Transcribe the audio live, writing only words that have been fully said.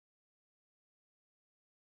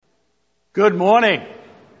Good morning.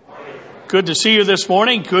 Good to see you this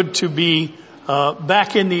morning. Good to be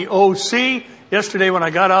back in the OC. Yesterday when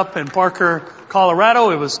I got up in Parker,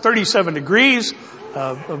 Colorado, it was 37 degrees.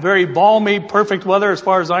 A very balmy, perfect weather as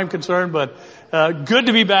far as I'm concerned, but good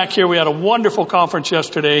to be back here. We had a wonderful conference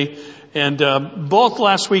yesterday, and both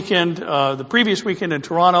last weekend, the previous weekend in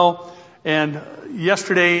Toronto, and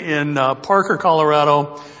yesterday in Parker,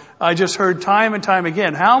 Colorado, I just heard time and time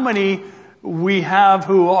again how many we have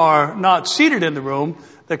who are not seated in the room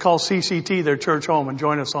that call CCT their church home and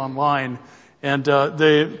join us online. And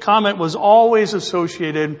the comment was always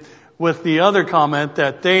associated with the other comment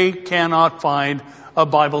that they cannot find a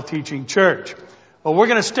Bible teaching church. Well, we're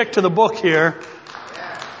going to stick to the book here,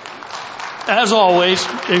 as always,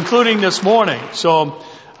 including this morning. So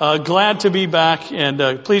glad to be back,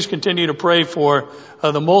 and please continue to pray for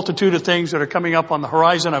the multitude of things that are coming up on the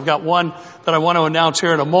horizon. I've got one that I want to announce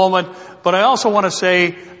here in a moment. But I also want to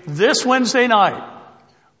say this Wednesday night,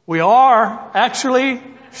 we are actually,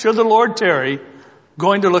 should the Lord tarry,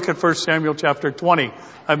 going to look at 1 Samuel chapter 20.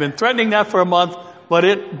 I've been threatening that for a month, but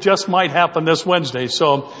it just might happen this Wednesday.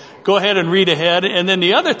 So go ahead and read ahead. And then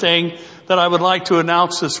the other thing that I would like to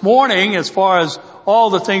announce this morning, as far as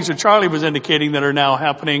all the things that Charlie was indicating that are now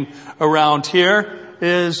happening around here,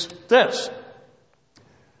 is this.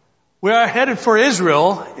 We are headed for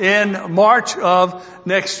Israel in March of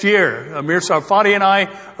next year. Amir Sarfati and I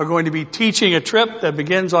are going to be teaching a trip that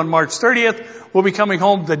begins on March 30th. We'll be coming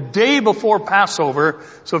home the day before Passover.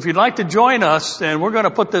 So if you'd like to join us, and we're going to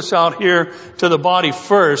put this out here to the body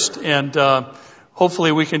first, and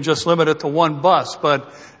hopefully we can just limit it to one bus.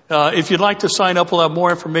 But if you'd like to sign up, we'll have more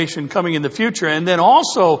information coming in the future. And then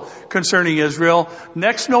also concerning Israel,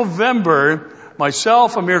 next November,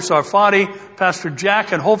 myself, Amir Sarfati, Pastor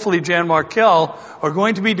Jack, and hopefully Jan Markell are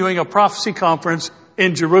going to be doing a prophecy conference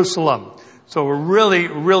in Jerusalem. So we're really,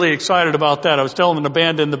 really excited about that. I was telling the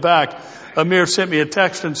band in the back, Amir sent me a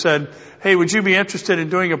text and said, hey, would you be interested in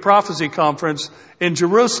doing a prophecy conference in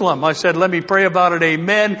Jerusalem? I said, let me pray about it.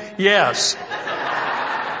 Amen. Yes.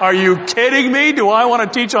 Are you kidding me? Do I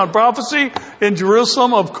want to teach on prophecy in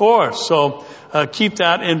Jerusalem? Of course. So keep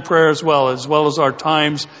that in prayer as well as our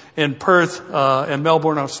times in Perth and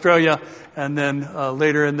Melbourne, Australia, and then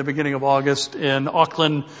later in the beginning of August in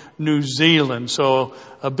Auckland, New Zealand. So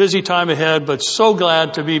a busy time ahead, but so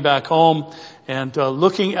glad to be back home and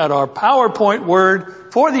looking at our PowerPoint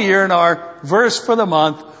word for the year and our verse for the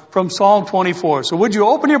month from Psalm 24. So would you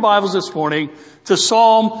open your Bibles this morning to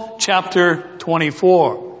Psalm chapter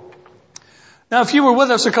 24. Now, if you were with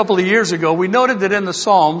us a couple of years ago, we noted that in the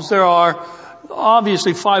Psalms there are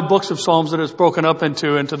obviously 5 books of Psalms that is broken up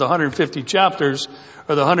into the 150 chapters,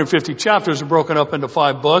 or the 150 chapters are broken up into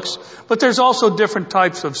 5 books. But there's also different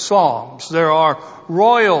types of Psalms. There are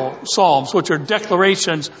royal Psalms, which are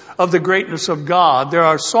declarations of the greatness of God. There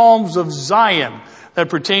are Psalms of Zion that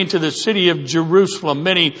pertain to the city of Jerusalem,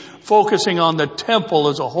 many focusing on the temple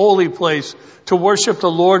as a holy place to worship the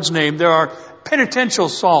Lord's name. There are penitential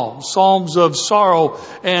psalms, psalms of sorrow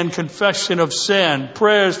and confession of sin,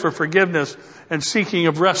 prayers for forgiveness and seeking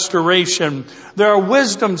of restoration. There are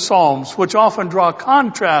wisdom psalms, which often draw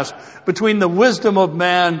contrast between the wisdom of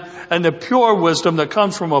man and the pure wisdom that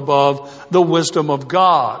comes from above, the wisdom of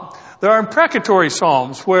God. There are imprecatory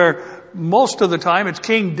psalms where most of the time it's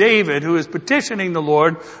King David who is petitioning the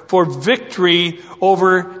Lord for victory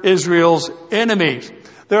over Israel's enemies.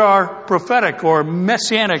 There are prophetic or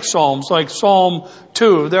messianic psalms like Psalm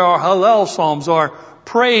 2. There are Hallel psalms or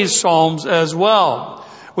praise psalms as well.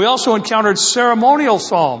 We also encountered ceremonial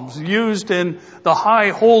psalms used in the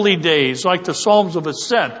high holy days like the Psalms of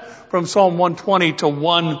Ascent from Psalm 120 to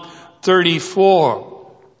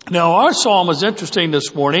 134. Now our psalm is interesting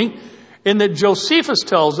this morning in that Josephus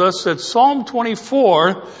tells us that Psalm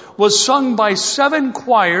 24 was sung by 7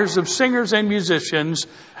 choirs of singers and musicians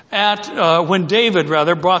when David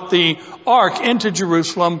brought the ark into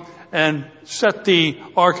Jerusalem and set the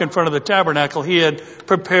ark in front of the tabernacle he had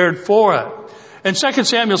prepared for it. And 2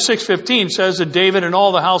 Samuel 6:15 says that David and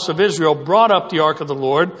all the house of Israel brought up the ark of the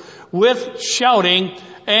Lord with shouting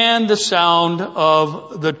and the sound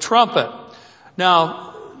of the trumpet. Now,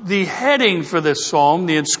 the heading for this psalm,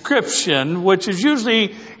 the inscription, which is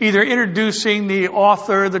usually either introducing the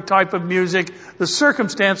author, the type of music, the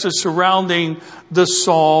circumstances surrounding the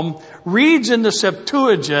psalm, reads in the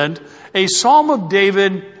Septuagint, a psalm of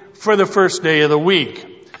David for the first day of the week.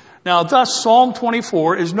 Now, thus Psalm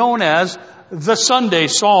 24 is known as the Sunday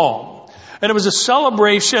Psalm. And it was a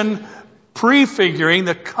celebration prefiguring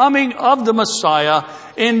the coming of the Messiah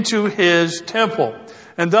into his temple.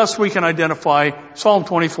 And thus we can identify Psalm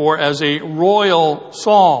 24 as a royal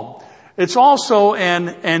psalm. It's also an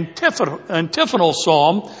antiphonal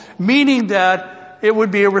psalm, meaning that it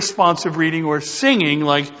would be a responsive reading or singing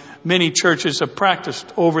like many churches have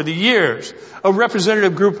practiced over the years. A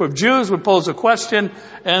representative group of Jews would pose a question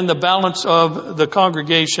and the balance of the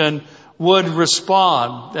congregation would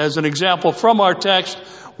respond. As an example from our text,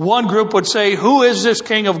 one group would say, "Who is this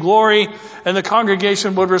King of glory?" And the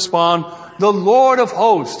congregation would respond, "The Lord of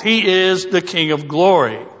hosts. He is the King of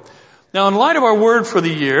glory." Now, in light of our word for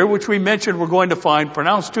the year, which we mentioned we're going to find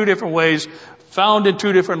pronounced two different ways, found in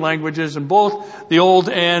two different languages in both the Old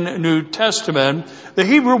and New Testament, the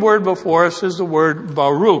Hebrew word before us is the word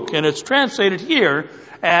Baruch, and it's translated here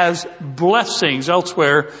as blessings.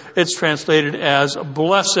 Elsewhere, it's translated as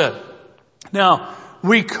blessed. Now,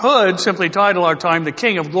 we could simply title our time the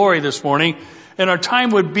King of Glory this morning, and our time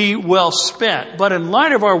would be well spent. But in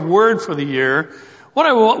light of our word for the year, what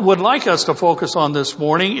I would like us to focus on this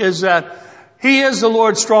morning is that He is the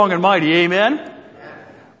Lord strong and mighty. Amen?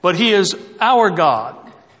 But He is our God.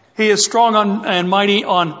 He is strong and mighty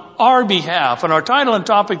on our behalf. And our title and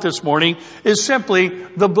topic this morning is simply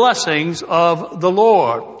the blessings of the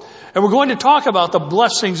Lord. And we're going to talk about the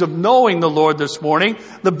blessings of knowing the Lord this morning,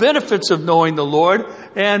 the benefits of knowing the Lord,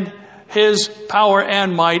 and His power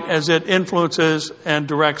and might as it influences and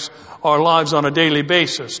directs our lives on a daily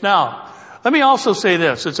basis. Now, let me also say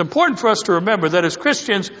this. It's important for us to remember that as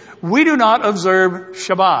Christians, we do not observe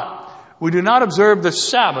Shabbat. We do not observe the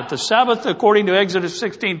Sabbath. The Sabbath, according to Exodus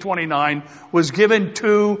 16:29, was given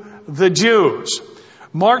to the Jews.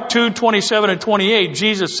 Mark 2:27 and 28,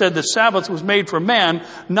 Jesus said the Sabbath was made for man,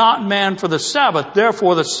 not man for the Sabbath.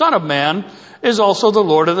 Therefore, the Son of Man is also the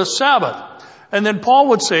Lord of the Sabbath. And then Paul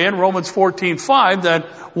would say in Romans 14:5 that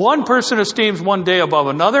one person esteems one day above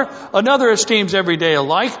another, another esteems every day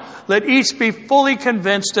alike. Let each be fully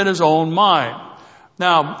convinced in his own mind.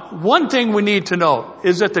 Now, one thing we need to know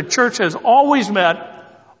is that the church has always met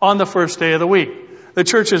on the first day of the week. The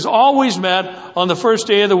church has always met on the first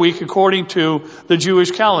day of the week according to the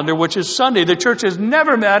Jewish calendar, which is Sunday. The church has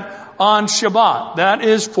never met on Shabbat. That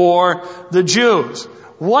is for the Jews.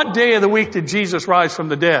 What day of the week did Jesus rise from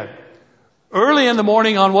the dead? Early in the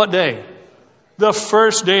morning on what day? The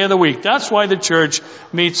first day of the week. That's why the church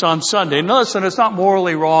meets on Sunday. Now listen, it's not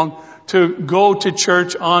morally wrong to go to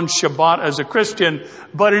church on Shabbat as a Christian,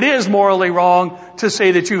 but it is morally wrong to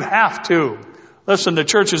say that you have to. Listen, the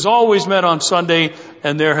church has always met on Sunday,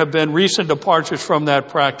 and there have been recent departures from that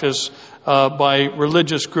practice by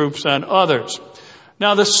religious groups and others.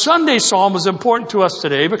 Now, the Sunday psalm is important to us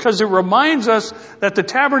today because it reminds us that the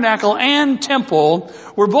tabernacle and temple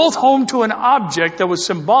were both home to an object that was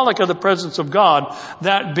symbolic of the presence of God,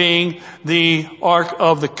 that being the Ark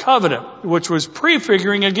of the Covenant, which was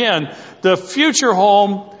prefiguring, again, the future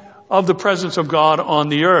home of the presence of God on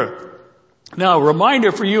the earth. Now, a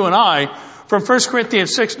reminder for you and I, from 1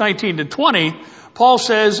 Corinthians 6:19-20, Paul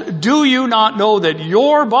says, "Do you not know that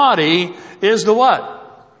your body is the what?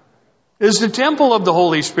 Is the temple of the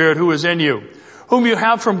Holy Spirit who is in you, whom you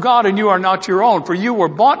have from God, and you are not your own. For you were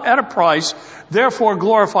bought at a price. Therefore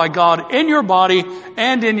glorify God in your body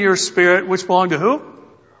and in your spirit," which belong to who?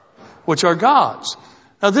 Which are God's.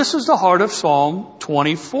 Now this is the heart of Psalm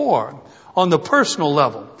 24 on the personal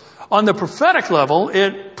level. On the prophetic level,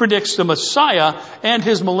 it predicts the Messiah and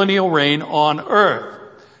His millennial reign on earth.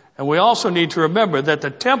 And we also need to remember that the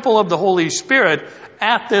temple of the Holy Spirit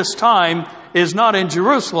at this time is not in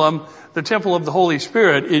Jerusalem. The temple of the Holy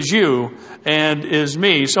Spirit is you and is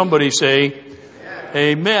me. Somebody say,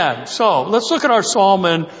 Amen. So let's look at our psalm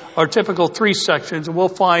in our typical three sections, and we'll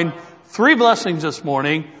find three blessings this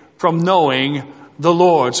morning from knowing the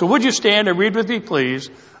Lord. So would you stand and read with me, please,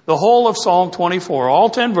 the whole of Psalm 24, all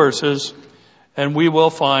 10 verses, and we will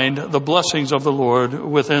find the blessings of the Lord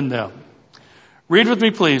within them. Read with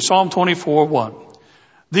me, please, Psalm 24:1.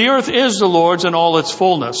 The earth is the Lord's and all its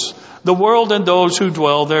fullness, the world and those who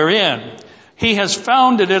dwell therein. He has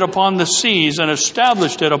founded it upon the seas and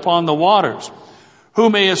established it upon the waters. Who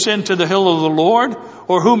may ascend to the hill of the Lord,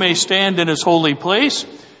 or who may stand in His holy place?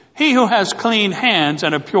 He who has clean hands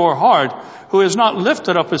and a pure heart, who has not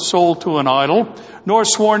lifted up his soul to an idol, nor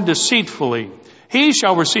sworn deceitfully. He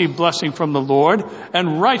shall receive blessing from the Lord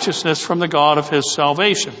and righteousness from the God of his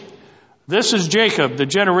salvation. This is Jacob, the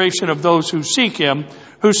generation of those who seek Him,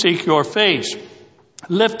 who seek your face.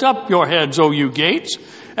 Lift up your heads, O you gates,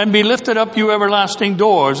 and be lifted up, you everlasting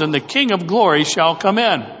doors, and the King of glory shall come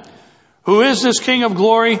in. Who is this King of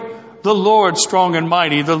glory? The Lord strong and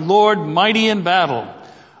mighty, the Lord mighty in battle.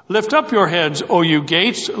 Lift up your heads, O you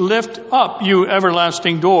gates, lift up, you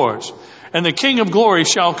everlasting doors, and the King of glory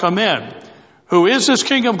shall come in. Who is this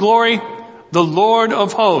King of glory? The Lord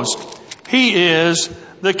of hosts. He is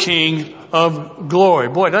the King of glory.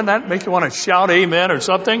 Boy, doesn't that make you want to shout amen or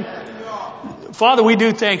something? Father, we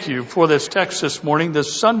do thank you for this text this morning,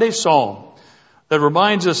 this Sunday psalm that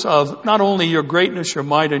reminds us of not only your greatness, your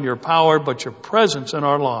might, and your power, but your presence in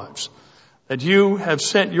our lives. That you have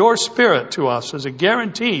sent your Spirit to us as a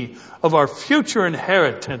guarantee of our future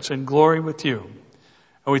inheritance in glory with you.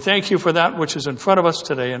 And we thank you for that which is in front of us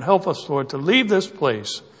today, and help us, Lord, to leave this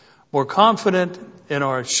place more confident in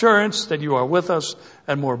our assurance that you are with us,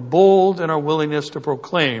 and more bold in our willingness to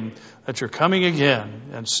proclaim that you're coming again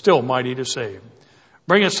and still mighty to save.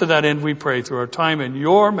 Bring us to that end, we pray, through our time in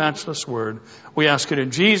your matchless word. We ask it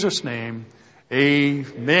in Jesus' name.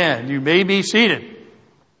 Amen. You may be seated.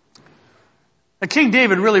 And King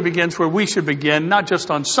David really begins where we should begin, not just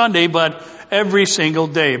on Sunday, but every single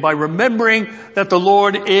day, by remembering that the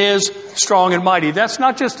Lord is strong and mighty. That's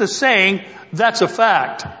not just a saying, that's a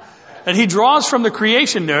fact. And he draws from the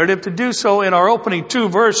creation narrative to do so in our opening 2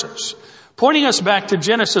 verses, pointing us back to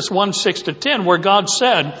Genesis 1:6-10, where God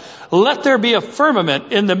said, "Let there be a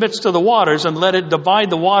firmament in the midst of the waters, and let it divide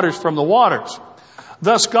the waters from the waters."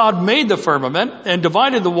 Thus God made the firmament and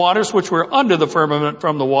divided the waters which were under the firmament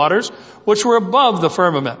from the waters which were above the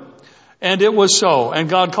firmament. And it was so. And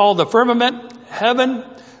God called the firmament heaven.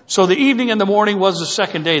 So the evening and the morning was the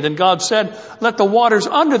second day. Then God said, "Let the waters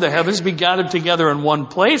under the heavens be gathered together in one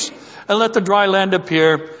place, and let the dry land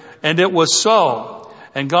appear." And it was so.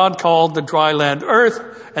 And God called the dry land earth,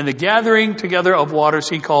 and the gathering together of waters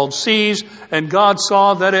he called seas. And God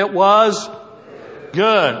saw that it was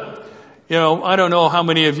good. You know, I don't know how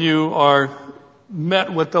many of you are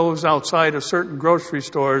met with those outside of certain grocery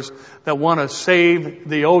stores that want to save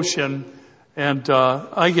the ocean. And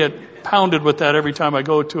I get pounded with that every time I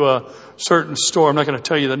go to a certain store. I'm not going to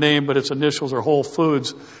tell you the name, but its initials are Whole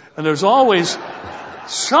Foods. And there's always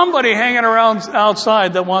somebody hanging around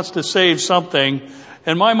outside that wants to save something.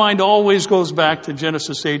 And my mind always goes back to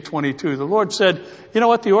Genesis 8:22. The Lord said, you know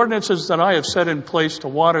what? The ordinances that I have set in place to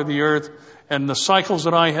water the earth and the cycles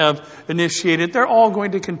that I have initiated, they're all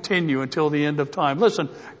going to continue until the end of time. Listen,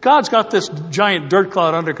 God's got this giant dirt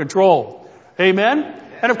cloud under control. Amen?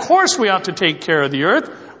 And of course we ought to take care of the earth.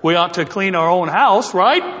 We ought to clean our own house,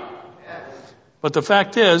 right? But the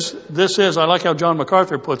fact is, I like how John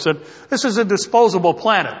MacArthur puts it, this is a disposable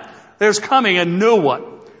planet. There's coming a new one.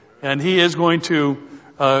 And he is going to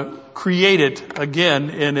create it again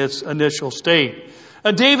in its initial state.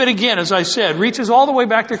 David, again, as I said, reaches all the way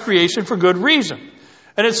back to creation for good reason.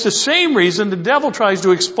 And it's the same reason the devil tries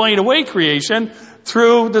to explain away creation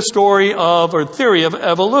through the story of, or theory of,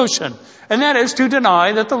 evolution. And that is to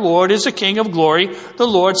deny that the Lord is the King of glory, the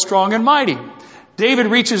Lord strong and mighty. David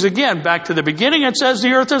reaches again back to the beginning and says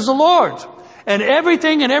the earth is the Lord's. And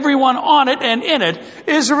everything and everyone on it and in it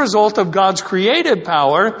is a result of God's creative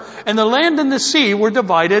power. And the land and the sea were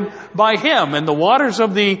divided by him. And the waters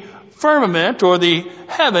of the firmament, or the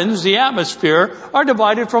heavens, the atmosphere, are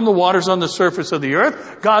divided from the waters on the surface of the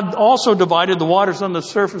earth. God also divided the waters on the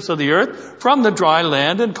surface of the earth from the dry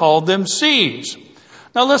land and called them seas.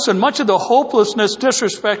 Now listen, much of the hopelessness,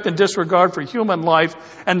 disrespect, and disregard for human life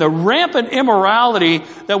and the rampant immorality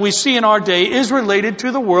that we see in our day is related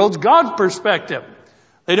to the world's God perspective.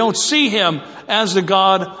 They don't see him as the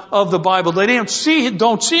God of the Bible. They don't see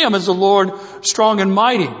him as the Lord strong and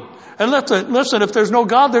mighty. And listen, if there's no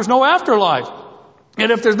God, there's no afterlife.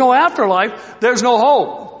 And if there's no afterlife, there's no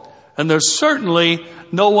hope. And there's certainly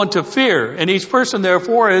no one to fear. And each person,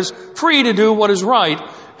 therefore, is free to do what is right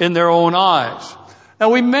in their own eyes. Now,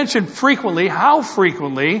 we mentioned frequently how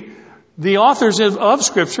frequently the authors of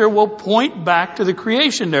Scripture will point back to the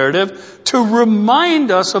creation narrative to remind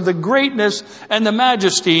us of the greatness and the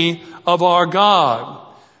majesty of our God.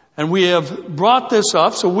 And we have brought this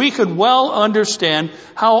up so we could well understand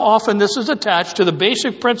how often this is attached to the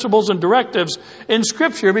basic principles and directives in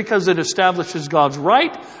Scripture, because it establishes God's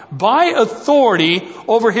right by authority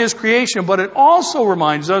over his creation, but it also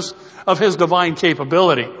reminds us of his divine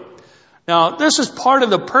capability. Now, this is part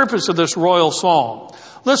of the purpose of this royal psalm.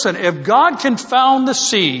 Listen, if God can found the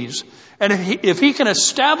seas, and if he can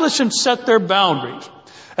establish and set their boundaries,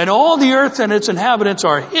 and all the earth and its inhabitants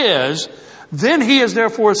are his, then he is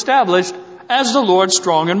therefore established as the Lord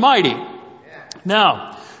strong and mighty.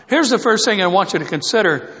 Now, here's the first thing I want you to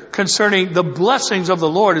consider concerning the blessings of the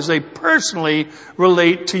Lord as they personally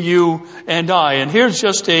relate to you and I. And here's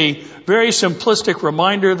just a very simplistic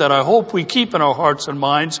reminder that I hope we keep in our hearts and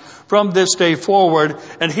minds from this day forward.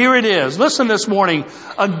 And here it is. Listen this morning.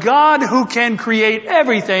 A God who can create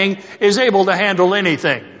everything is able to handle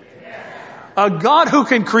anything. A God who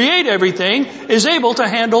can create everything is able to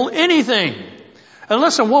handle anything. And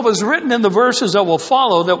listen, what was written in the verses that will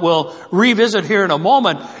follow, that we'll revisit here in a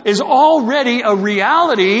moment, is already a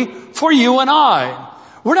reality for you and I.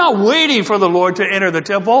 We're not waiting for the Lord to enter the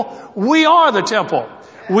temple. We are the temple.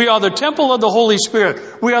 We are the temple of the Holy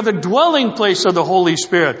Spirit. We are the dwelling place of the Holy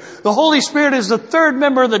Spirit. The Holy Spirit is the third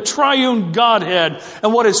member of the triune Godhead.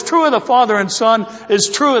 And what is true of the Father and Son is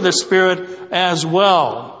true of the Spirit as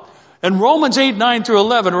well. And Romans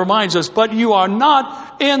 8:9-11 reminds us, but you are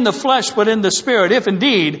not in the flesh, but in the Spirit, if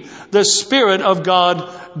indeed the Spirit of God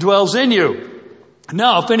dwells in you.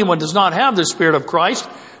 Now, if anyone does not have the Spirit of Christ,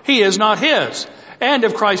 he is not his. And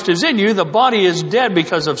if Christ is in you, the body is dead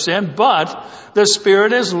because of sin, but the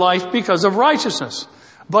Spirit is life because of righteousness.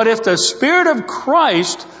 But if the Spirit of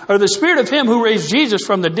Christ, or the Spirit of Him who raised Jesus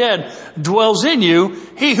from the dead, dwells in you,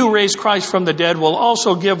 He who raised Christ from the dead will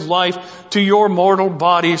also give life to your mortal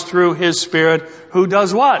bodies through His Spirit, who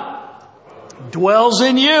does what? Dwells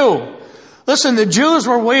in you. Listen, the Jews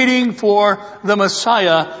were waiting for the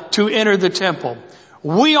Messiah to enter the temple.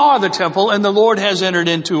 We are the temple, and the Lord has entered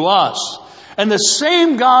into us. And the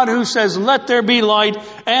same God who says, let there be light,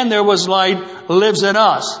 and there was light, lives in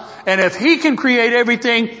us. And if He can create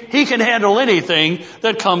everything, He can handle anything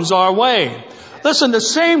that comes our way. Listen, the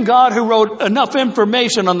same God who wrote enough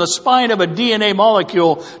information on the spine of a DNA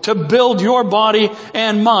molecule to build your body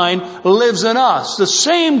and mine lives in us. The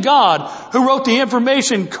same God who wrote the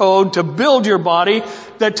information code to build your body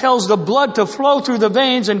that tells the blood to flow through the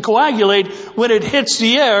veins and coagulate when it hits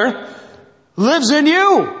the air lives in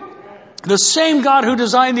you. The same God who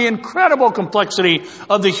designed the incredible complexity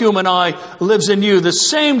of the human eye lives in you. The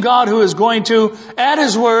same God who is going to, at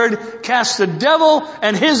His word, cast the devil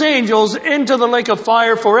and his angels into the lake of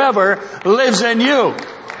fire forever lives in you.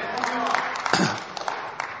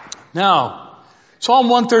 Now, Psalm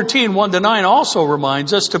 113, 1-9 also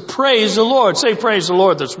reminds us to praise the Lord. Say praise the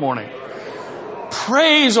Lord this morning.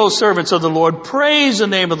 Praise, O servants of the Lord. Praise the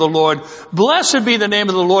name of the Lord. Blessed be the name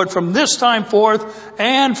of the Lord from this time forth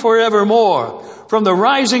and forevermore. From the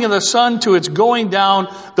rising of the sun to its going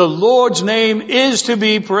down, the Lord's name is to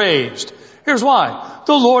be praised. Here's why.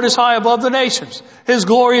 The Lord is high above the nations. His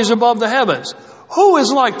glory is above the heavens. Who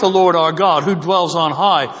is like the Lord our God, who dwells on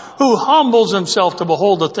high, who humbles Himself to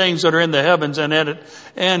behold the things that are in the heavens and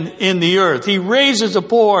in the earth? He raises the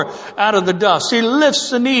poor out of the dust. He lifts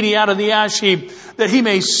the needy out of the ash heap, that He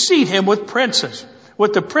may seat him with princes,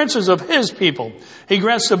 with the princes of His people. He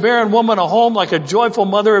grants the barren woman a home like a joyful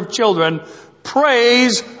mother of children.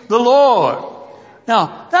 Praise the Lord.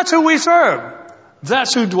 Now, that's who we serve.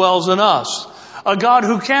 That's who dwells in us. A God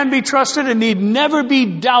who can be trusted and need never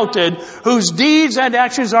be doubted, whose deeds and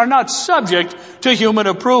actions are not subject to human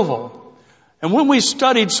approval. And when we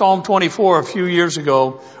studied Psalm 24 a few years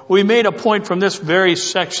ago, we made a point from this very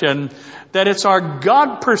section that it's our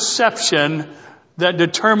God perception that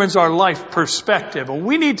determines our life perspective. And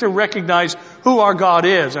we need to recognize who our God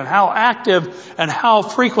is and how active and how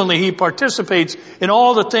frequently He participates in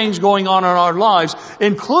all the things going on in our lives,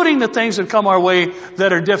 including the things that come our way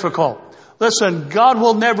that are difficult. Listen, God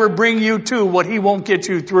will never bring you to what He won't get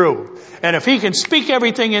you through. And if He can speak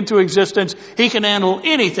everything into existence, He can handle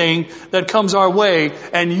anything that comes our way.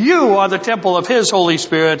 And you are the temple of His Holy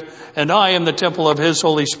Spirit, and I am the temple of His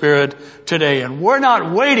Holy Spirit today. And we're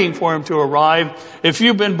not waiting for Him to arrive. If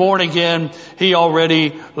you've been born again, He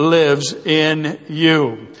already lives in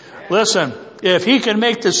you. Listen, if He can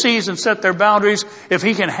make the seas and set their boundaries, if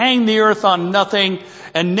He can hang the earth on nothing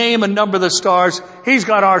and name and number the stars, He's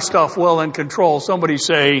got our stuff well in control. Somebody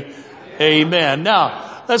say, Amen.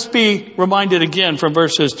 Now, let's be reminded again from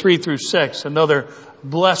verses 3-6, another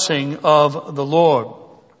blessing of the Lord.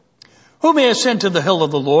 Who may ascend to the hill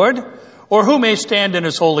of the Lord, or who may stand in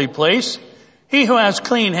His holy place? He who has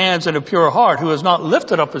clean hands and a pure heart, who has not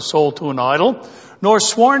lifted up his soul to an idol, nor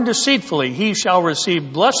sworn deceitfully, he shall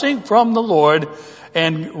receive blessing from the Lord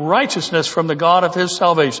and righteousness from the God of his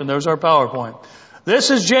salvation. There's our PowerPoint.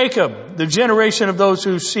 This is Jacob, the generation of those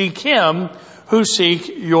who seek Him, who seek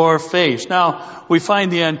your face. Now, we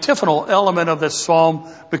find the antiphonal element of this psalm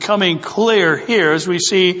becoming clear here as we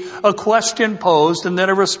see a question posed and then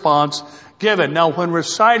a response given. Now, when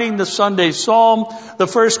reciting the Sunday psalm, the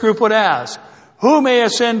first group would ask, who may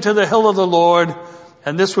ascend to the hill of the Lord?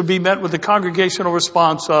 And this would be met with the congregational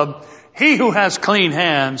response of, he who has clean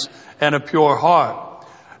hands and a pure heart.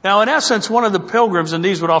 Now, in essence, one of the pilgrims, and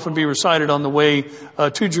these would often be recited on the way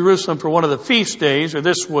to Jerusalem for one of the feast days, or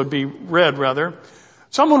this would be read rather,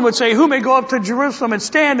 someone would say, who may go up to Jerusalem and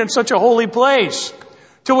stand in such a holy place?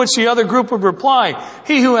 To which the other group would reply,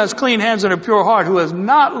 he who has clean hands and a pure heart, who has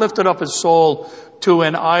not lifted up his soul to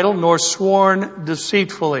an idol, nor sworn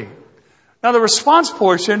deceitfully. Now the response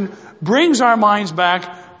portion brings our minds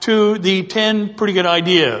back to the 10 pretty good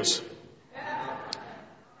ideas.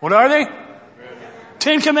 What are they?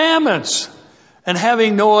 10 Commandments. And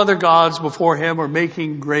having no other gods before him or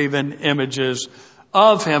making graven images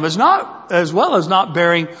of him, as well as not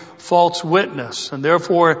bearing false witness. And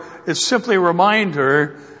therefore, it's simply a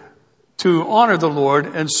reminder to honor the Lord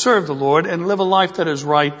and serve the Lord and live a life that is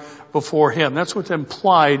right before him. That's what's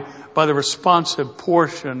implied by the responsive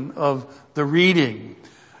portion of the reading.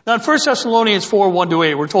 Now in 1 Thessalonians 4,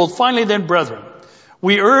 1-8, we're told, finally then, brethren,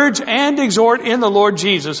 we urge and exhort in the Lord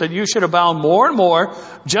Jesus that you should abound more and more,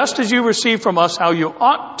 just as you receive from us how you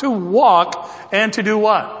ought to walk and to do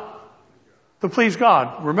what? To please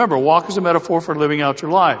God. Remember, walk is a metaphor for living out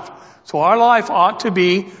your life. So our life ought to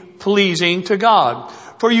be pleasing to God.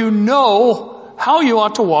 For you know how you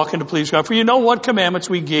ought to walk and to please God. For you know what commandments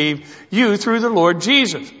we gave you through the Lord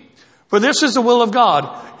Jesus. For this is the will of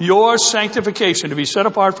God, your sanctification, to be set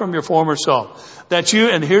apart from your former self. That you,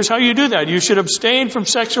 and here's how you do that. You should abstain from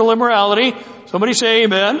sexual immorality. Somebody say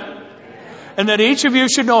amen. And that each of you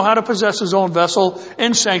should know how to possess his own vessel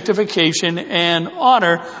in sanctification and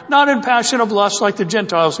honor, not in passion of lust like the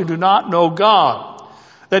Gentiles who do not know God.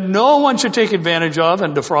 That no one should take advantage of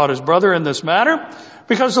and defraud his brother in this matter,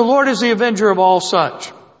 because the Lord is the avenger of all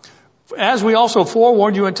such. As we also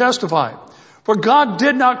forewarned you and testify. For God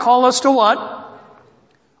did not call us to what?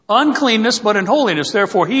 Uncleanness, but in holiness.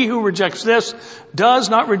 Therefore, he who rejects this does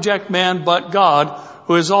not reject man, but God,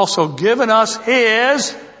 who has also given us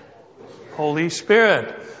his Holy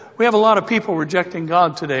Spirit. We have a lot of people rejecting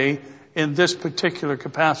God today in this particular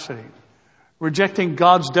capacity. Rejecting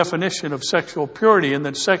God's definition of sexual purity, and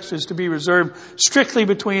that sex is to be reserved strictly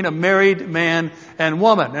between a married man and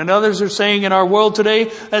woman. And others are saying in our world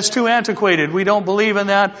today, that's too antiquated. We don't believe in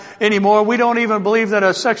that anymore. We don't even believe that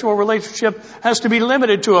a sexual relationship has to be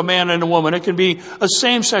limited to a man and a woman. It can be a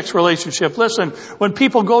same-sex relationship. Listen, when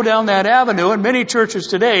people go down that avenue, and many churches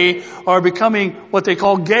today are becoming what they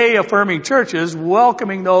call gay-affirming churches,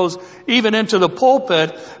 welcoming those even into the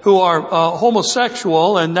pulpit who are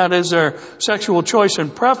homosexual, and that is their sexual choice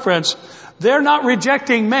and preference, they're not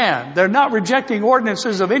rejecting man. They're not rejecting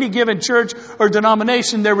ordinances of any given church or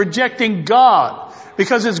denomination. They're rejecting God.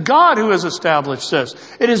 Because it's God who has established this.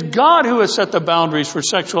 It is God who has set the boundaries for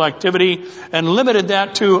sexual activity and limited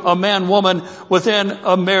that to a man-woman within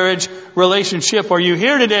a marriage relationship. Are you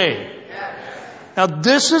here today? Now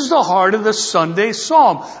this is the heart of the Sunday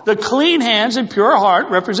Psalm. The clean hands and pure heart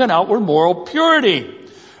represent outward moral purity.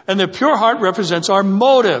 And the pure heart represents our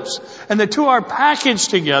motives. And the two are packaged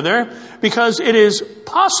together because it is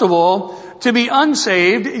possible to be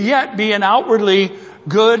unsaved yet be an outwardly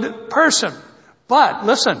good person. But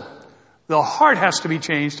listen, the heart has to be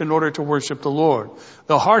changed in order to worship the Lord.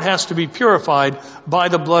 The heart has to be purified by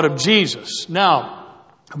the blood of Jesus. Now,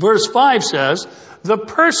 verse 5 says, the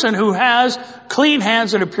person who has clean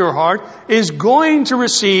hands and a pure heart is going to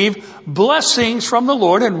receive blessings from the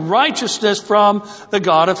Lord and righteousness from the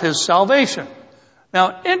God of his salvation.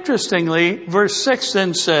 Now, interestingly, verse 6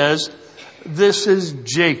 then says, this is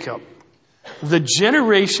Jacob, the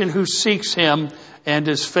generation who seeks him and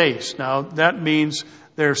his face. Now, that means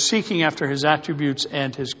they're seeking after his attributes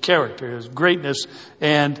and his character, his greatness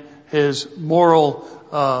and his moral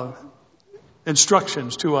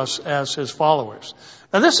instructions to us as his followers.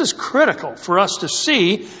 Now this is critical for us to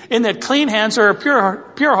see in that clean hands or a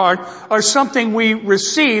pure heart are something we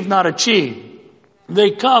receive, not achieve.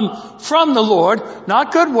 They come from the Lord,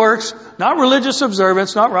 not good works, not religious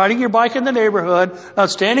observance, not riding your bike in the neighborhood,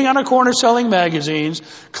 not standing on a corner selling magazines.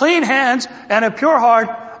 Clean hands and a pure heart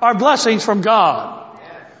are blessings from God.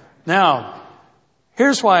 Now,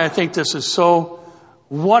 here's why I think this is so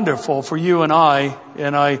wonderful for you and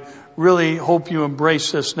I really hope you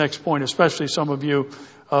embrace this next point, especially some of you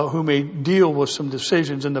who may deal with some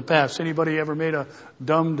decisions in the past. Anybody ever made a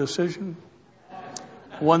dumb decision?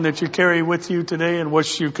 One that you carry with you today and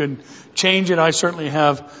wish you could change it? I certainly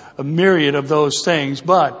have a myriad of those things.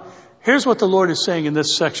 But here's what the Lord is saying in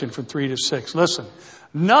this section from 3 to 6. Listen,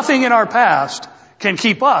 nothing in our past can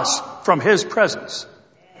keep us from his presence.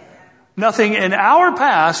 Nothing in our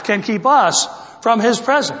past can keep us from his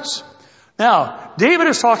presence. Now, David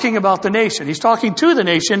is talking about the nation. He's talking to the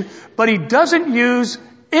nation, but he doesn't use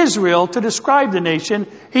Israel to describe the nation.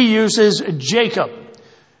 He uses Jacob.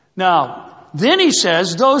 Now, then he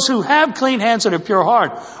says, those who have clean hands and a pure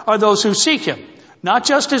heart are those who seek him. Not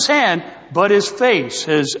just his hand, but his face,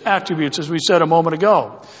 his attributes, as we said a moment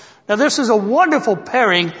ago. Now, this is a wonderful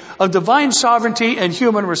pairing of divine sovereignty and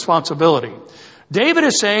human responsibility. David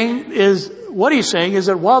is saying what he's saying is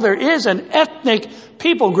that while there is an ethnic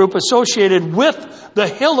people group associated with the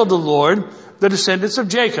hill of the Lord, the descendants of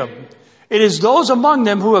Jacob. It is those among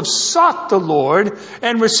them who have sought the Lord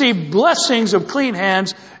and received blessings of clean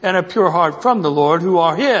hands and a pure heart from the Lord, who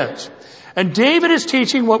are His. And David is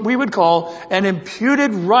teaching what we would call an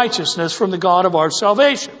imputed righteousness from the God of our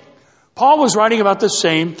salvation. Paul was writing about the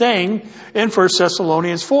same thing in 1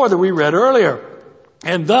 Thessalonians 4 that we read earlier.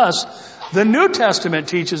 And thus, the New Testament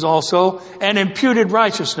teaches also an imputed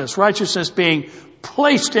righteousness, righteousness being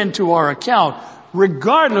placed into our account,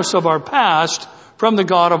 regardless of our past, from the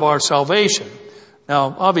God of our salvation.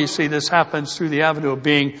 Now, obviously, this happens through the avenue of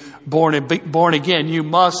being born again. You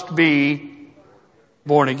must be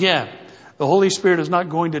born again. The Holy Spirit is not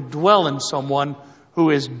going to dwell in someone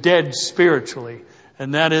who is dead spiritually.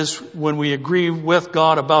 And that is when we agree with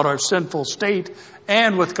God about our sinful state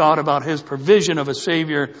and with God about His provision of a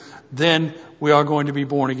Savior, then we are going to be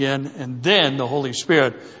born again, and then the Holy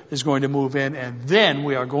Spirit is going to move in, and then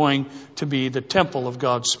we are going to be the temple of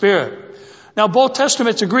God's Spirit. Now, both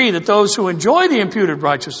Testaments agree that those who enjoy the imputed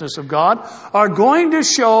righteousness of God are going to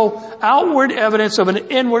show outward evidence of an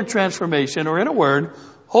inward transformation, or in a word,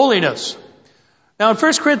 holiness. Now, in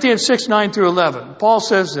 1 Corinthians 6, 9 through 11, Paul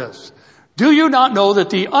says this: "Do you not know that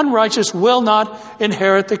the unrighteous will not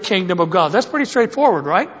inherit the kingdom of God?" That's pretty straightforward,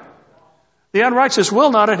 right? The unrighteous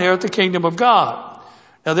will not inherit the kingdom of God.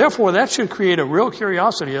 Now, therefore, that should create a real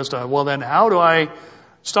curiosity as to, well, then how do I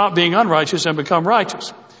stop being unrighteous and become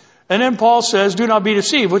righteous? And then Paul says, "Do not be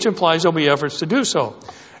deceived," which implies there'll be efforts to do so.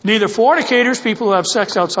 "Neither fornicators, people who have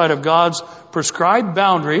sex outside of God's prescribed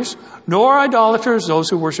boundaries, nor idolaters, those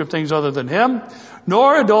who worship things other than Him,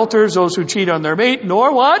 nor adulterers, those who cheat on their mate,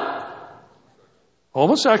 nor what?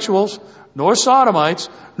 Homosexuals, nor sodomites,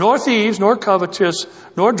 nor thieves, nor covetous,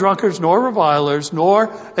 nor drunkards, nor revilers,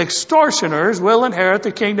 nor extortioners will inherit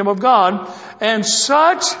the kingdom of God. And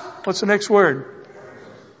such," what's the next word?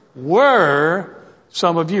 "Were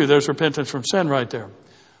some of you." There's repentance from sin right there.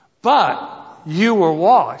 "But you were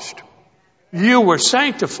washed, you were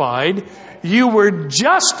sanctified, you were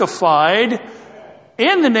justified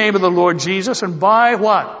in the name of the Lord Jesus, and by"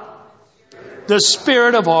 what? "The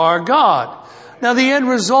Spirit of our God." Now, the end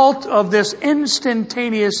result of this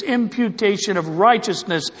instantaneous imputation of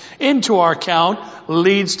righteousness into our account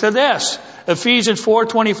leads to this. Ephesians 4,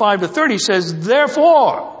 25 to 30 says,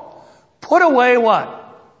 "Therefore, put away" what?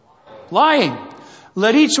 "Lying.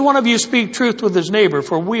 Let each one of you speak truth with his neighbor,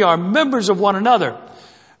 for we are members of one another.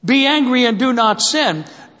 Be angry and do not sin.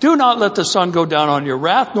 Do not let the sun go down on your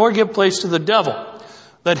wrath, nor give place to the devil.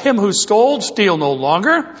 Let him who stole steal no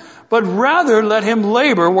longer, but rather let him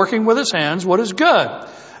labor, working with his hands what is good,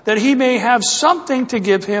 that he may have something to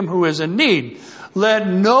give him who is in need. Let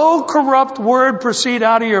no corrupt word proceed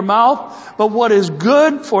out of your mouth, but what is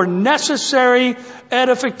good for necessary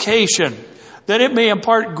edification, that it may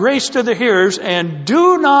impart grace to the hearers, and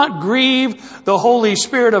do not grieve the Holy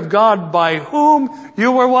Spirit of God, by whom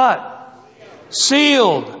you were" what?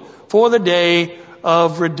 "Sealed for the day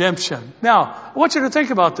of redemption." Now, I want you to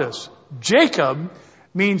think about this. Jacob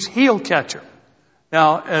means heel catcher.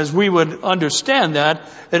 Now, as we would understand that,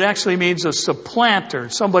 it actually means a supplanter,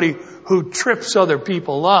 somebody who trips other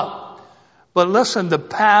people up. But listen, the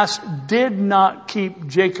past did not keep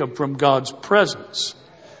Jacob from God's presence.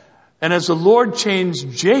 And as the Lord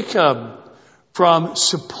changed Jacob from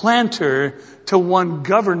supplanter to one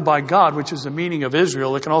governed by God, which is the meaning of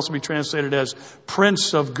Israel, it can also be translated as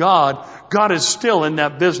Prince of God. God is still in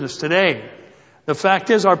that business today. The fact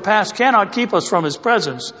is, our past cannot keep us from His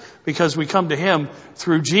presence because we come to Him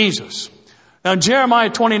through Jesus. Now, in Jeremiah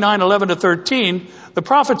 29, 11 to 13, the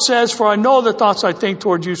prophet says, "For I know the thoughts I think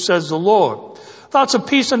toward you, says the Lord. Thoughts of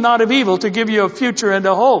peace and not of evil, to give you a future and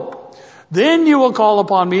a hope. Then you will call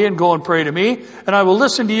upon me and go and pray to me, and I will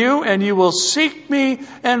listen to you, and you will seek me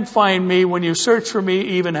and find me when you search for me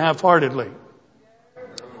even half-heartedly."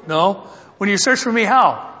 No. When you search for me,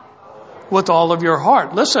 how? With all of your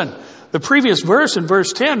heart. Listen. The previous verse in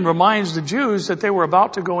verse 10 reminds the Jews that they were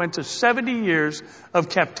about to go into 70 years of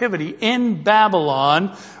captivity in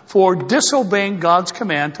Babylon for disobeying God's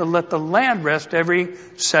command to let the land rest every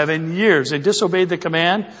 7 years. They disobeyed the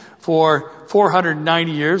command for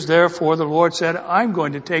 490 years. Therefore, the Lord said, "I'm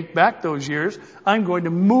going to take back those years. I'm going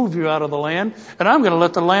to move you out of the land, and I'm going to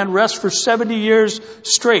let the land rest for 70 years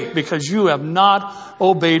straight because you have not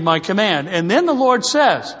obeyed my command." And then the Lord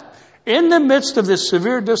says, in the midst of this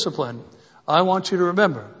severe discipline, I want you to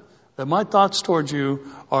remember that my thoughts towards you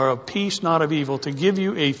are of peace, not of evil, to give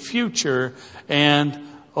you a future and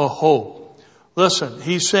a hope. Listen,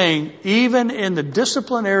 He's saying, even in the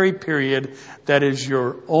disciplinary period that is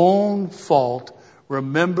your own fault,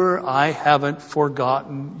 remember, I haven't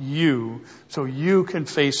forgotten you, so you can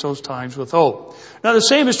face those times with hope. Now, the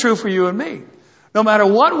same is true for you and me. No matter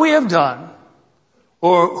what we have done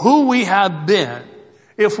or who we have been,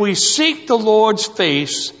 if we seek the Lord's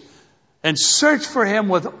face and search for Him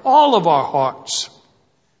with all of our hearts,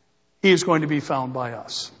 He is going to be found by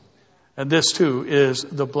us. And this too is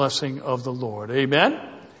the blessing of the Lord. Amen?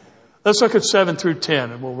 Let's look at 7 through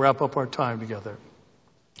 10 and we'll wrap up our time together.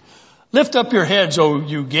 Lift up your heads, O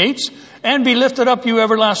you gates, and be lifted up, you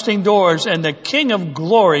everlasting doors, and the King of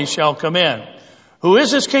glory shall come in. Who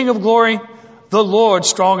is this King of glory? The Lord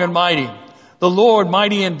strong and mighty, the Lord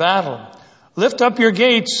mighty in battle. Lift up your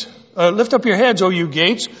gates, lift up your heads, O you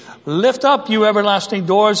gates. Lift up, you everlasting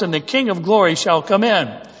doors, and the King of glory shall come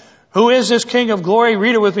in. Who is this King of glory?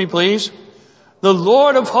 Read it with me, please. The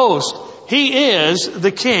Lord of hosts. He is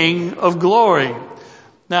the King of glory.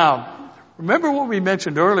 Now, remember what we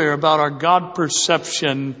mentioned earlier about our God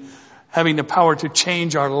perception having the power to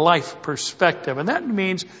change our life perspective. And that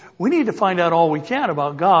means we need to find out all we can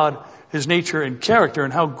about God, His nature and character,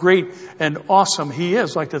 and how great and awesome He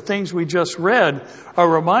is. Like the things we just read are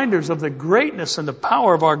reminders of the greatness and the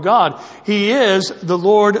power of our God. He is the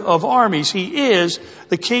Lord of armies. He is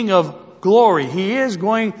the King of glory. He is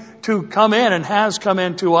going to come in and has come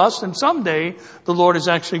into us. And someday the Lord is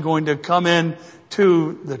actually going to come in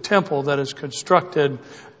to the temple that is constructed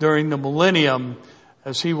during the millennium,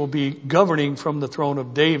 as He will be governing from the throne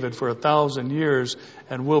of David for 1,000 years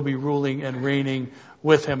and will be ruling and reigning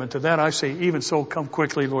with Him. And to that I say, even so, come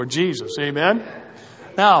quickly, Lord Jesus. Amen.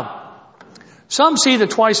 Now, some see the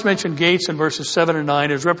twice mentioned gates in verses 7 and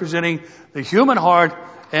 9 as representing the human heart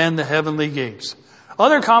and the heavenly gates.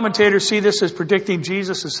 Other commentators see this as predicting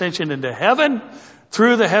Jesus' ascension into heaven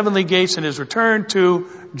through the heavenly gates and His return to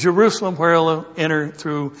Jerusalem, where He'll enter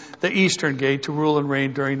through the eastern gate to rule and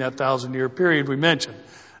reign during that 1,000-year period we mentioned.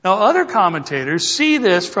 Now, other commentators see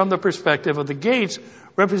this from the perspective of the gates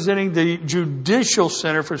representing the judicial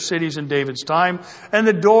center for cities in David's time, and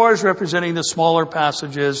the doors representing the smaller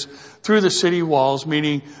passages through the city walls,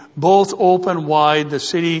 meaning both open wide, the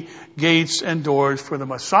city gates and doors, for the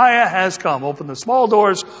Messiah has come. Open the small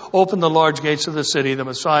doors, open the large gates of the city. The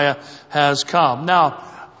Messiah has come. Now,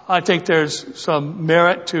 I think there's some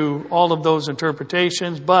merit to all of those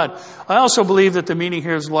interpretations, but I also believe that the meaning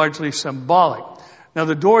here is largely symbolic. Now,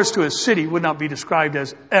 the doors to a city would not be described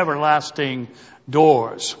as everlasting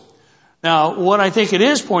doors. Now, what I think it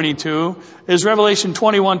is pointing to is Revelation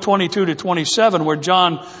 21:22-27, where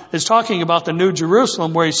John is talking about the New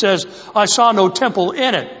Jerusalem, where he says, I saw no temple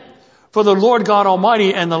in it, for the Lord God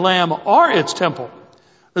Almighty and the Lamb are its temple.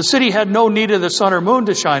 The city had no need of the sun or moon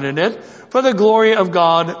to shine in it, for the glory of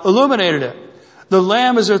God illuminated it. The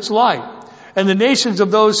Lamb is its light, and the nations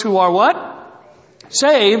of those who are what?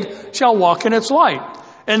 Saved shall walk in its light.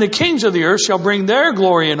 And the kings of the earth shall bring their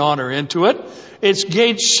glory and honor into it. Its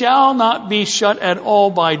gates shall not be shut at all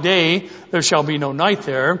by day. There shall be no night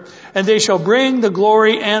there. And they shall bring the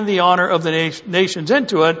glory and the honor of the nations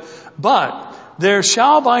into it. But there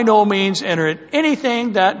shall by no means enter it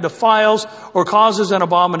anything that defiles or causes an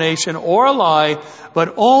abomination or a lie,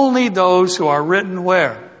 but only those who are written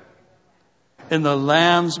where? In the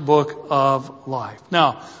Lamb's book of life.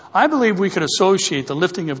 Now, I believe we could associate the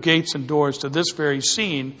lifting of gates and doors to this very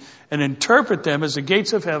scene and interpret them as the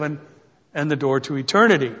gates of heaven and the door to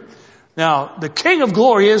eternity. Now, the King of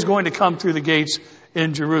glory is going to come through the gates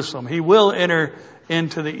in Jerusalem. He will enter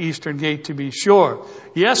into the eastern gate, to be sure.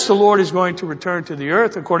 Yes, the Lord is going to return to the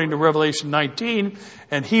earth according to Revelation 19,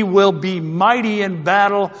 and He will be mighty in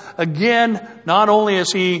battle again, not only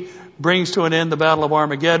as He brings to an end the battle of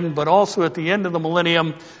Armageddon, but also at the end of the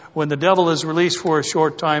millennium, when the devil is released for a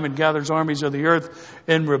short time and gathers armies of the earth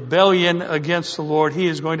in rebellion against the Lord. He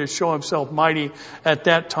is going to show Himself mighty at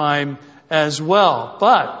that time as well.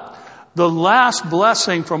 But the last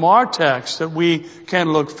blessing from our text that we can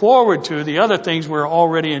look forward to, the other things we're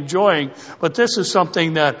already enjoying, but this is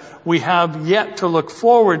something that we have yet to look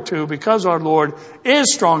forward to because our Lord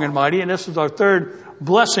is strong and mighty, and this is our third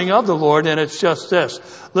blessing of the Lord, and it's just this.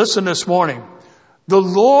 Listen this morning. The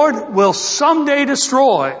Lord will someday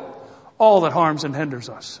destroy all that harms and hinders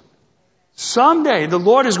us. Someday the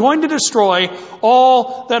Lord is going to destroy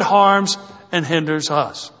all that harms and hinders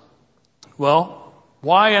us. Well,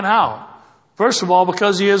 why and how? First of all,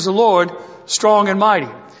 because He is the Lord, strong and mighty.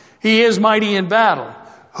 He is mighty in battle.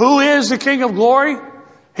 Who is the King of glory?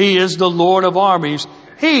 He is the Lord of armies.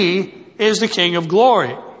 He is the King of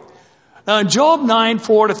glory. Now in Job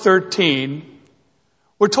 9:4-13,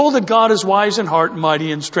 we're told that God is wise in heart and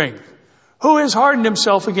mighty in strength. Who has hardened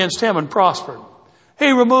himself against Him and prospered?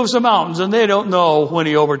 He removes the mountains, and they don't know when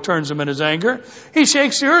he overturns them in his anger. He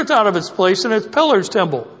shakes the earth out of its place, and its pillars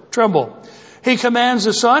tremble. He commands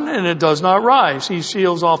the sun, and it does not rise. He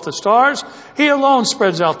seals off the stars. He alone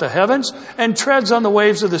spreads out the heavens and treads on the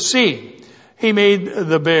waves of the sea. He made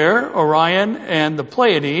the Bear, Orion, and the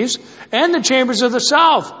Pleiades, and the chambers of the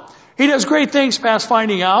south. He does great things past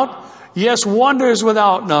finding out. Yes, wonders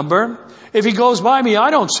without number. If he goes by me, I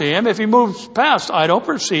don't see him. If he moves past, I don't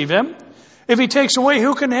perceive him. If he takes away,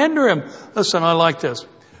 who can hinder him? Listen, I like this.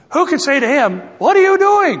 Who can say to him, what are you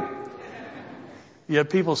doing? Yet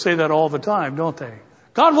people say that all the time, don't they?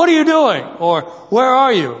 God, what are you doing? Or, where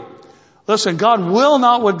are you? Listen, God will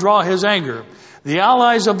not withdraw his anger. The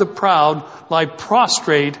allies of the proud lie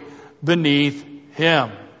prostrate beneath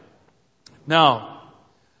him. Now,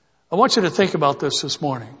 I want you to think about this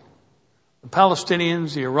morning. The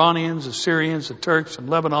Palestinians, the Iranians, the Syrians, the Turks, and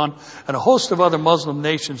Lebanon, and a host of other Muslim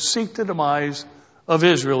nations seek the demise of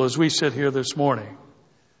Israel as we sit here this morning.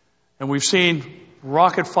 And we've seen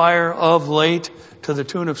rocket fire of late to the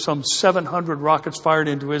tune of some 700 rockets fired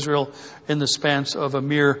into Israel in the span of a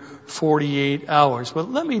mere 48 hours.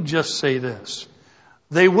 But let me just say this.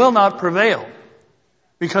 They will not prevail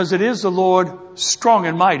because it is the Lord strong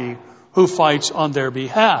and mighty who fights on their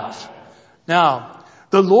behalf. Now,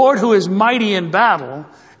 the Lord who is mighty in battle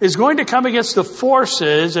is going to come against the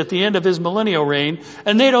forces at the end of his millennial reign,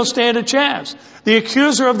 and they don't stand a chance. The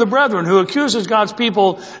accuser of the brethren, who accuses God's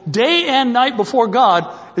people day and night before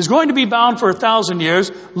God, is going to be bound for 1,000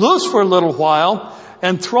 years, loose for a little while,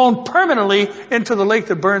 and thrown permanently into the lake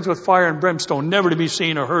that burns with fire and brimstone, never to be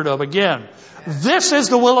seen or heard of again. This is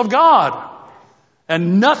the will of God.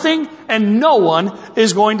 And nothing and no one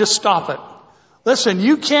is going to stop it. Listen,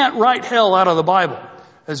 you can't write hell out of the Bible,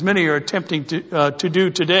 as many are attempting to do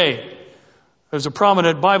today. There's a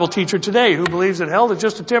prominent Bible teacher today who believes that hell is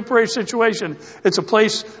just a temporary situation. It's a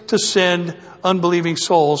place to send unbelieving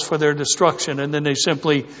souls for their destruction, and then they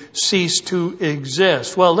simply cease to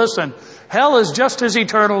exist. Well, listen, hell is just as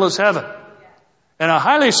eternal as heaven. And I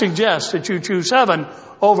highly suggest that you choose heaven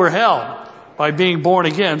over hell by being born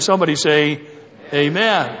again. Somebody say,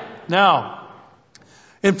 Amen. Now,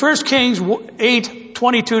 in 1 Kings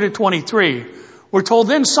 8:22-23, we're told,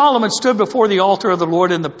 then Solomon stood before the altar of the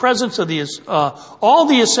Lord in the presence of all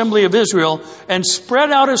the assembly of Israel and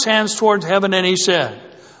spread out his hands towards heaven, and he said,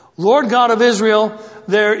 Lord God of Israel,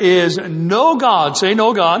 there is no God, say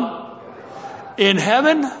no God, in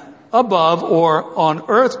heaven above or on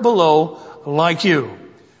earth below like you,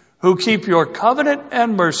 who keep your covenant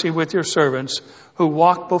and mercy with your servants, who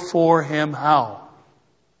walk before him how?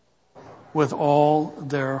 With all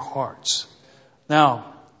their hearts.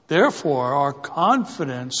 Now, therefore, our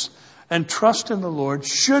confidence and trust in the Lord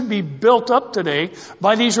should be built up today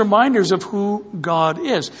by these reminders of who God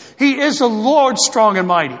is. He is the Lord strong and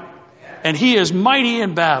mighty, and he is mighty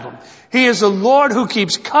in battle. He is the Lord who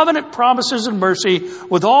keeps covenant promises and mercy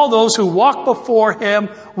with all those who walk before him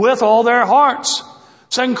with all their hearts.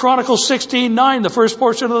 2 Chronicles 16:9, the first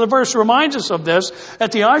portion of the verse, reminds us of this,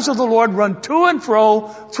 that the eyes of the Lord run to and fro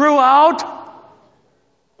throughout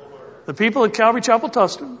the people at Calvary Chapel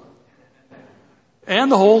Tustin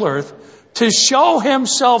and the whole earth to show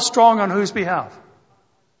himself strong on whose behalf?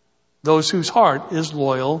 Those whose heart is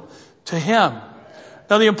loyal to him.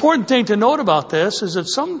 Now, the important thing to note about this is that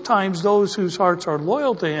sometimes those whose hearts are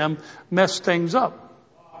loyal to him mess things up.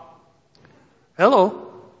 Hello?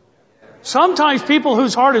 Sometimes people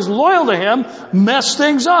whose heart is loyal to him mess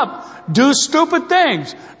things up, do stupid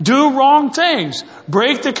things, do wrong things,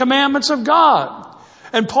 break the commandments of God.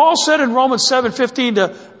 And Paul said in Romans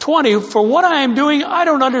 7:15-20, for what I am doing, I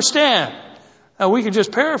don't understand. Now we can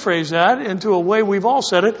just paraphrase that into a way we've all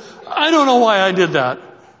said it. I don't know why I did that.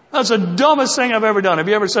 That's the dumbest thing I've ever done. Have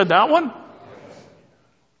you ever said that one?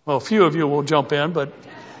 Well, a few of you will jump in, but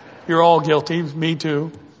you're all guilty. Me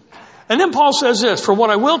too. And then Paul says this, for what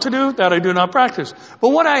I will to do, that I do not practice. But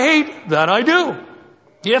what I hate, that I do.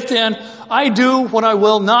 If then I do what I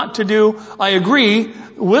will not to do, I agree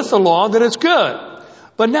with the law that it's good.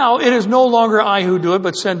 But now it is no longer I who do it,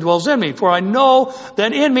 but sin dwells in me. For I know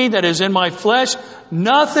that in me, that is in my flesh,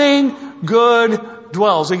 nothing good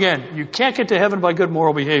dwells. Again, you can't get to heaven by good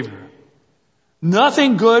moral behavior.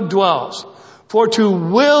 Nothing good dwells. For to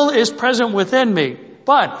will is present within me.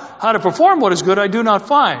 But how to perform what is good I do not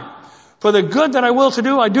find. For the good that I will to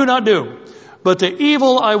do, I do not do. But the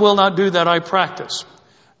evil I will not do, that I practice.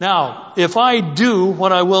 Now, if I do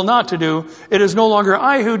what I will not to do, it is no longer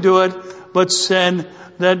I who do it, but sin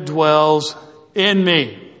that dwells in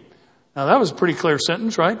me. Now, that was a pretty clear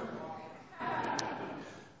sentence, right?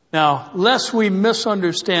 Now, lest we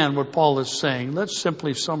misunderstand what Paul is saying, let's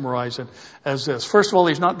simply summarize it as this. First of all,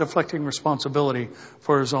 he's not deflecting responsibility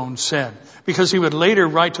for his own sin, because he would later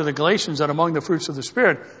write to the Galatians that among the fruits of the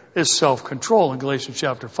Spirit is self-control in Galatians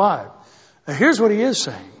chapter 5. Now, here's what he is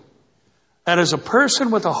saying. That as a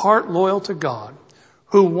person with a heart loyal to God,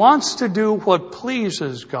 who wants to do what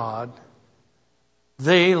pleases God,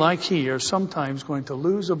 they, like he, are sometimes going to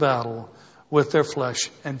lose a battle with their flesh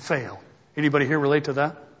and fail. Anybody here relate to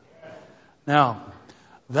that? Now,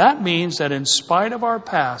 that means that in spite of our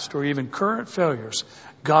past or even current failures,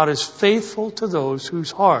 God is faithful to those whose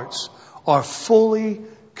hearts are fully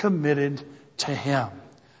committed to Him.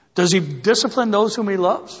 Does He discipline those whom He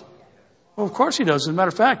loves? Well, of course He does. As a matter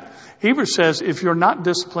of fact, Hebrews says if you're not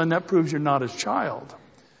disciplined, that proves you're not His child.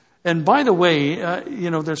 And by the way,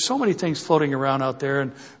 there's so many things floating around out there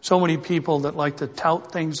and so many people that like to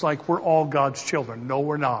tout things like we're all God's children. No,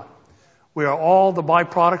 we're not. We are all the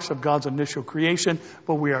byproducts of God's initial creation,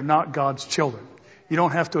 but we are not God's children. You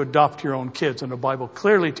don't have to adopt your own kids. And the Bible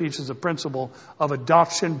clearly teaches the principle of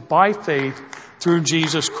adoption by faith through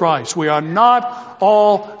Jesus Christ. We are not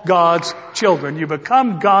all God's children. You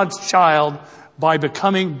become God's child by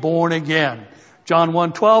becoming born again. John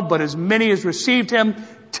 1:12, but as many as received Him,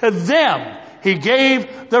 to them He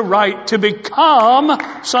gave the right to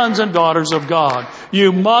become sons and daughters of God.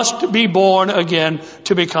 You must be born again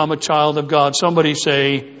to become a child of God. Somebody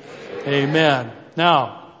say, Amen.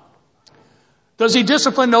 Now, does He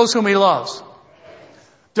discipline those whom He loves?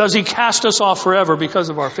 Does He cast us off forever because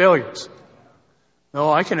of our failures?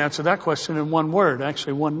 No, I can answer that question in one word,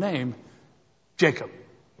 actually one name, Jacob.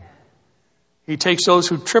 He takes those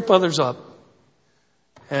who trip others up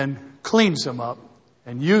and cleans them up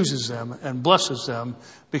and uses them and blesses them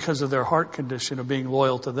because of their heart condition of being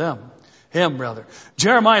loyal to Him.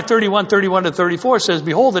 Jeremiah 31:31-34 says,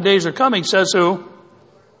 behold, the days are coming, says who?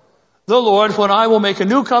 The Lord, when I will make a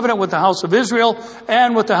new covenant with the house of Israel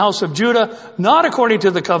and with the house of Judah, not according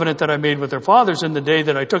to the covenant that I made with their fathers in the day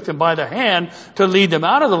that I took them by the hand to lead them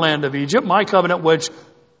out of the land of Egypt, my covenant which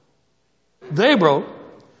they broke,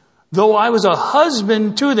 though I was a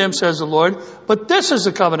husband to them, says the Lord. But this is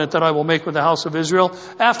the covenant that I will make with the house of Israel.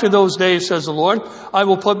 After those days, says the Lord, I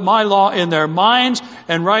will put my law in their minds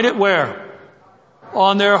and write it where?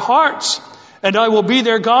 On their hearts. And I will be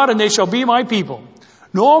their God, and they shall be my people.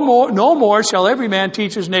 No more shall every man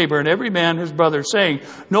teach his neighbor and every man his brother, saying,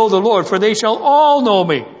 know the Lord, for they shall all know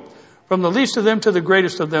me. From the least of them to the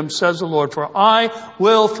greatest of them, says the Lord, for I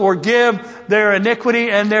will forgive their iniquity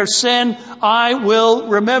and their sin. I will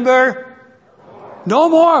remember no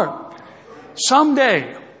more.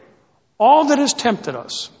 Someday, all that has tempted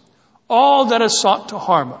us, all that has sought to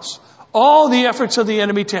harm us, all the efforts of the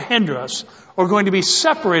enemy to hinder us are going to be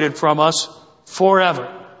separated from us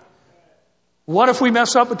forever. What if we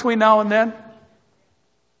mess up between now and then?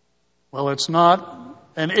 Well, it's not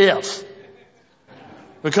an if.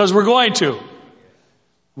 Because we're going to.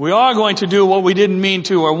 We are going to do what we didn't mean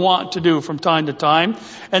to or want to do from time to time.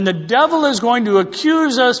 And the devil is going to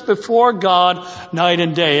accuse us before God night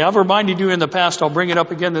and day. I've reminded you in the past, I'll bring it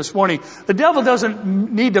up again this morning. The devil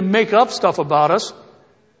doesn't need to make up stuff about us.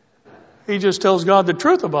 He just tells God the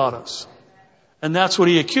truth about us. And that's what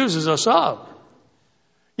he accuses us of.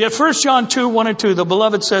 Yet 1 John 2:1-2, the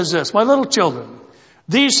beloved says this, my little children,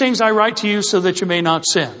 these things I write to you so that you may not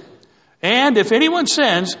sin. And if anyone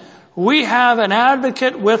sins, we have an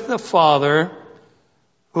advocate with the Father.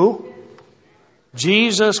 Who?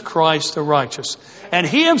 Jesus Christ the righteous. And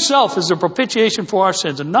He Himself is the propitiation for our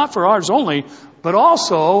sins. And not for ours only, but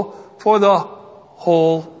also for the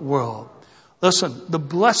whole world. Listen, the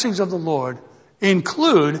blessings of the Lord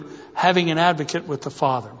include having an advocate with the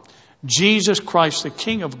Father. Jesus Christ, the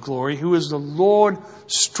King of glory, who is the Lord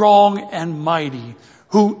strong and mighty,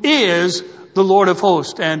 who is the Lord of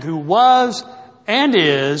hosts, and who was and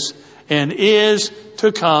is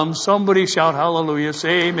to come. Somebody shout hallelujah,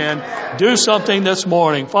 say amen. Do something this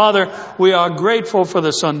morning. Father, we are grateful for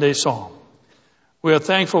the Sunday Psalm. We are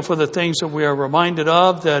thankful for the things that we are reminded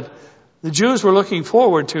of that the Jews were looking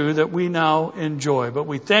forward to that we now enjoy. But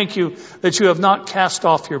we thank you that you have not cast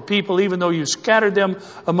off your people, even though you scattered them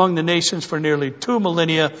among the nations for nearly 2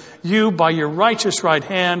 millennia. You, by your righteous right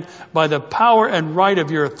hand, by the power and right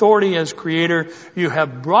of your authority as creator, you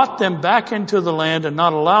have brought them back into the land and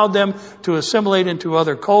not allowed them to assimilate into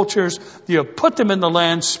other cultures. You have put them in the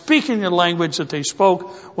land, speaking the language that they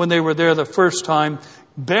spoke when they were there the first time,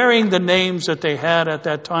 bearing the names that they had at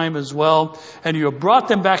that time as well. And you have brought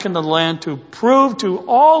them back into the land to prove to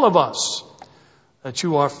all of us that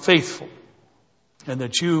you are faithful and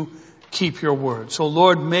that you keep your word. So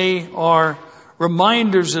Lord, may our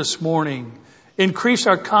reminders this morning Increase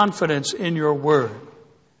our confidence in your word.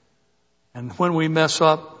 And when we mess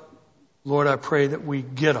up, Lord, I pray that we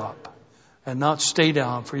get up and not stay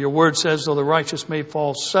down. For your word says, though the righteous may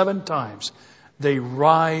fall 7 times, they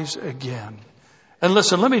rise again. And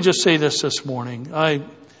listen, let me just say this morning. I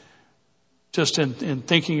just in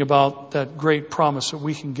thinking about that great promise that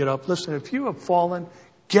we can get up. Listen, if you have fallen,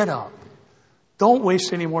 get up. Don't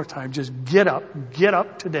waste any more time. Just get up. Get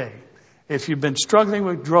up today. If you've been struggling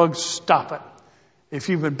with drugs, stop it. If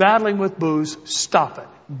you've been battling with booze, stop it.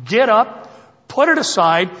 Get up. Put it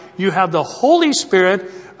aside. You have the Holy Spirit,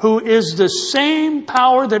 who is the same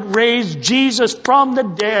power that raised Jesus from the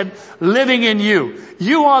dead, living in you.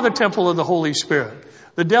 You are the temple of the Holy Spirit.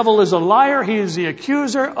 The devil is a liar. He is the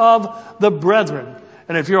accuser of the brethren.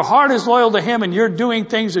 And if your heart is loyal to him and you're doing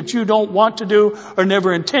things that you don't want to do or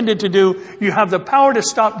never intended to do, you have the power to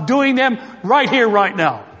stop doing them right here, right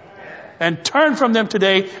now. And turn from them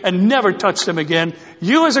today and never touch them again.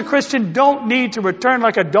 You as a Christian don't need to return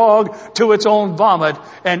like a dog to its own vomit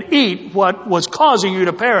and eat what was causing you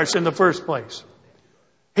to perish in the first place.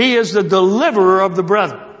 He is the deliverer of the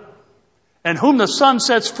brethren. And whom the Son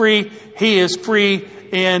sets free, he is free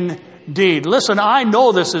indeed. Listen, I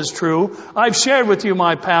know this is true. I've shared with you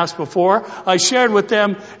my past before. I shared with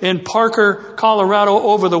them in Parker, Colorado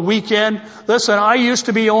over the weekend. Listen, I used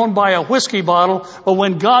to be owned by a whiskey bottle, but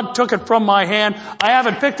when God took it from my hand, I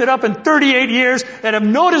haven't picked it up in 38 years and have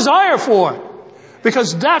no desire for it.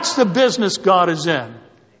 Because that's the business God is in.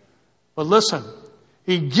 But listen,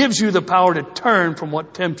 he gives you the power to turn from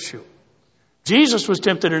what tempts you. Jesus was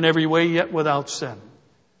tempted in every way, yet without sin.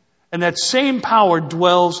 And that same power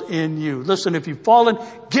dwells in you. Listen, if you've fallen,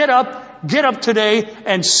 get up today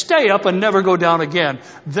and stay up and never go down again.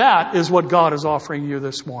 That is what God is offering you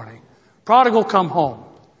this morning. Prodigal, come home.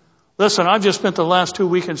 Listen, I've just spent the last 2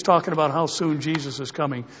 weekends talking about how soon Jesus is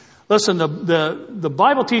coming. Listen, the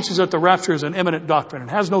Bible teaches that the rapture is an imminent doctrine. It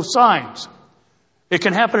has no signs. It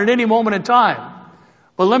can happen at any moment in time.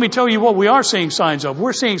 But let me tell you what we are seeing signs of.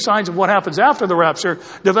 We're seeing signs of what happens after the rapture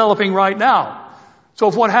developing right now. So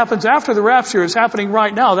if what happens after the rapture is happening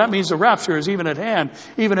right now, that means the rapture is even at hand,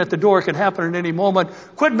 even at the door. It can happen at any moment.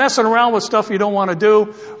 Quit messing around with stuff you don't want to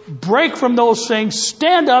do. Break from those things.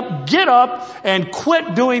 Stand up, get up, and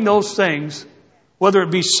quit doing those things. Whether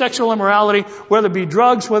it be sexual immorality, whether it be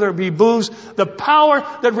drugs, whether it be booze. The power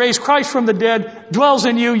that raised Christ from the dead dwells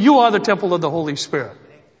in you. You are the temple of the Holy Spirit.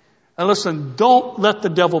 And listen, don't let the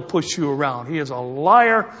devil push you around. He is a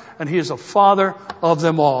liar and he is a father of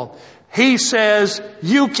them all. He says,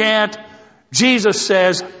 you can't. Jesus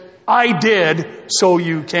says, I did, so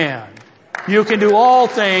you can. You can do all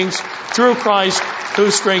things through Christ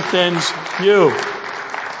who strengthens you.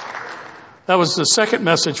 That was the second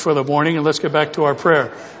message for the morning, and let's get back to our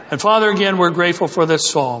prayer. And Father, again, we're grateful for this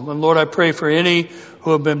psalm. And Lord, I pray for any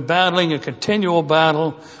who have been battling a continual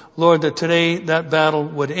battle, Lord, that today that battle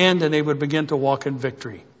would end and they would begin to walk in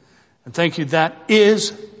victory. And thank you, that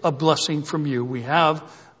is a blessing from you. We have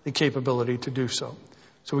the capability to do so.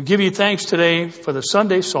 So we give you thanks today for the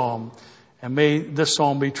Sunday psalm, and may this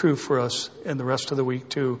psalm be true for us in the rest of the week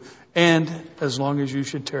too, and as long as you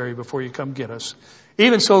should tarry before you come get us.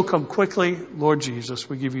 Even so, come quickly, Lord Jesus.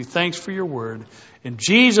 We give you thanks for your word. In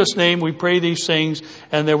Jesus' name we pray these things,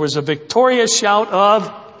 and there was a victorious shout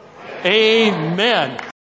of Amen.